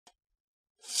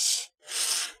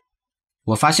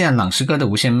我发现朗诗哥的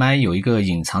无线麦有一个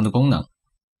隐藏的功能。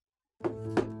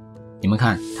你们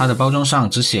看，它的包装上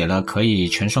只写了可以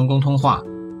全双工通话，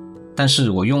但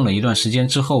是我用了一段时间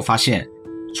之后发现，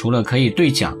除了可以对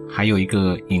讲，还有一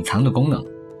个隐藏的功能。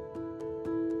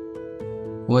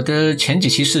我的前几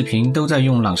期视频都在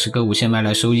用朗诗哥无线麦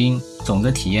来收音，总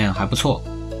的体验还不错。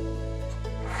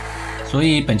所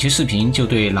以本期视频就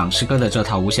对朗诗哥的这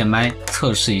套无线麦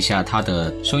测试一下它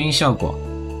的收音效果，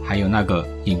还有那个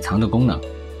隐藏的功能。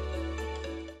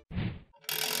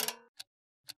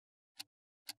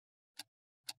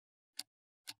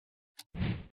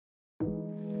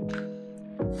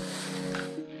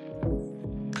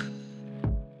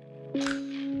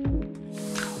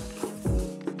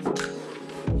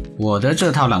我的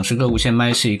这套朗诗哥无线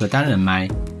麦是一个单人麦，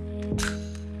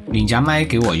领夹麦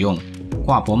给我用，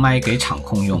挂脖麦给场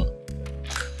控用。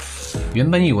原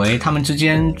本以为它们之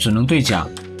间只能对讲，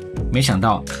没想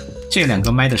到这两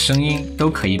个麦的声音都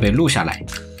可以被录下来。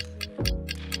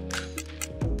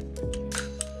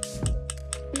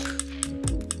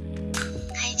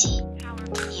开机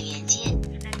已连接，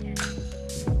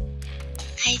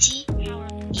开机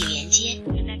已连接，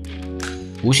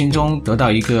无形中得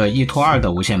到一个1拖2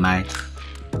的无线麦。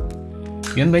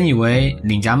原本以为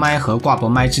领夹麦和挂脖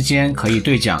麦之间可以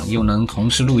对讲又能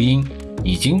同时录音，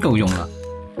已经够用了，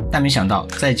但没想到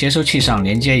在接收器上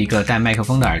连接一个带麦克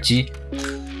风的耳机，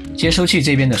接收器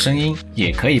这边的声音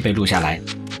也可以被录下来。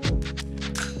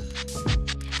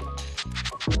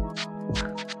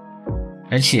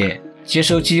而且接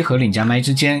收机和领夹麦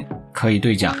之间可以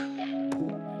对讲，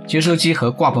接收机和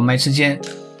挂脖麦之间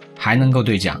还能够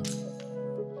对讲。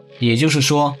也就是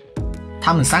说，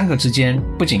它们3个之间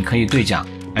不仅可以对讲，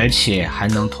而且还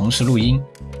能同时录音。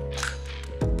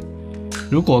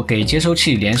如果给接收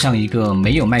器连上一个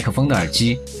没有麦克风的耳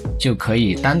机，就可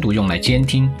以单独用来监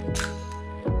听。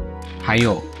还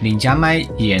有领夹麦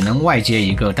也能外接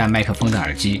一个带麦克风的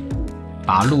耳机，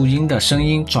把录音的声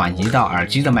音转移到耳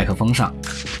机的麦克风上。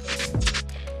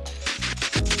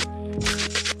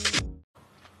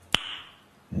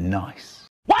Nice。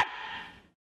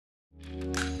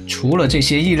除了这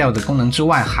些意料的功能之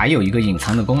外，还有一个隐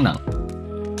藏的功能。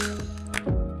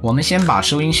我们先把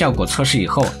收音效果测试以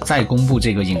后，再公布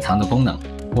这个隐藏的功能。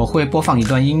我会播放一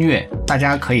段音乐，大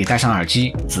家可以戴上耳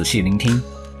机仔细聆听。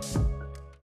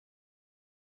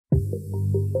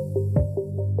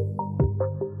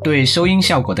对收音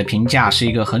效果的评价是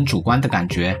一个很主观的感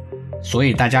觉，所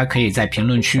以大家可以在评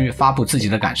论区发布自己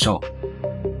的感受。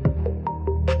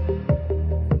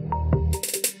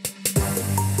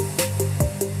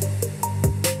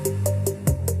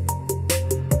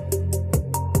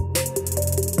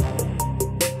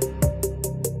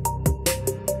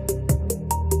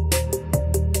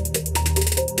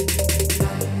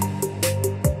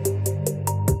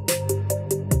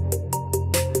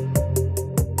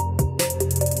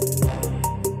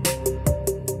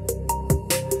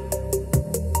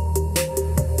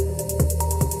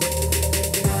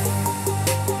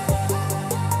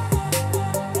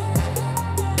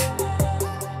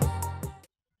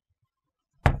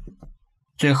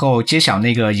最后揭晓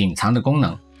那个隐藏的功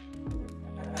能，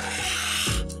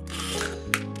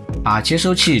把接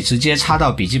收器直接插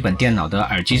到笔记本电脑的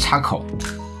耳机插口。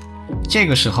这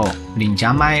个时候，领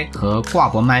夹麦和挂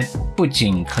脖麦不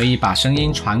仅可以把声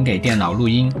音传给电脑录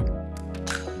音，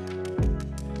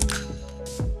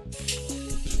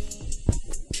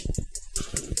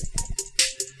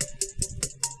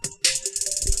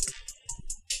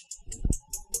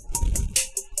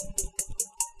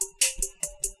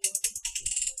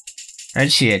而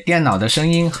且电脑的声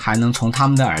音还能从他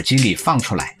们的耳机里放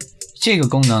出来。这个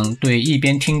功能对一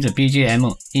边听着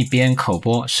BGM 一边口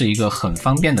播是一个很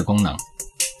方便的功能。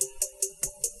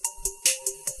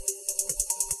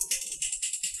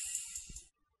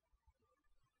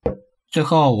最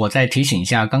后我再提醒一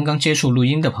下刚刚接触录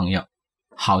音的朋友，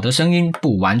好的声音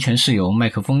不完全是由麦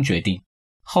克风决定，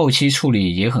后期处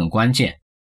理也很关键。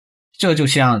这就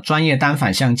像专业单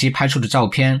反相机拍出的照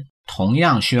片同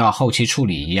样需要后期处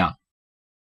理一样。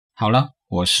好了，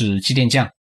我是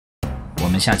JiDianJiang，我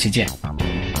们下期见。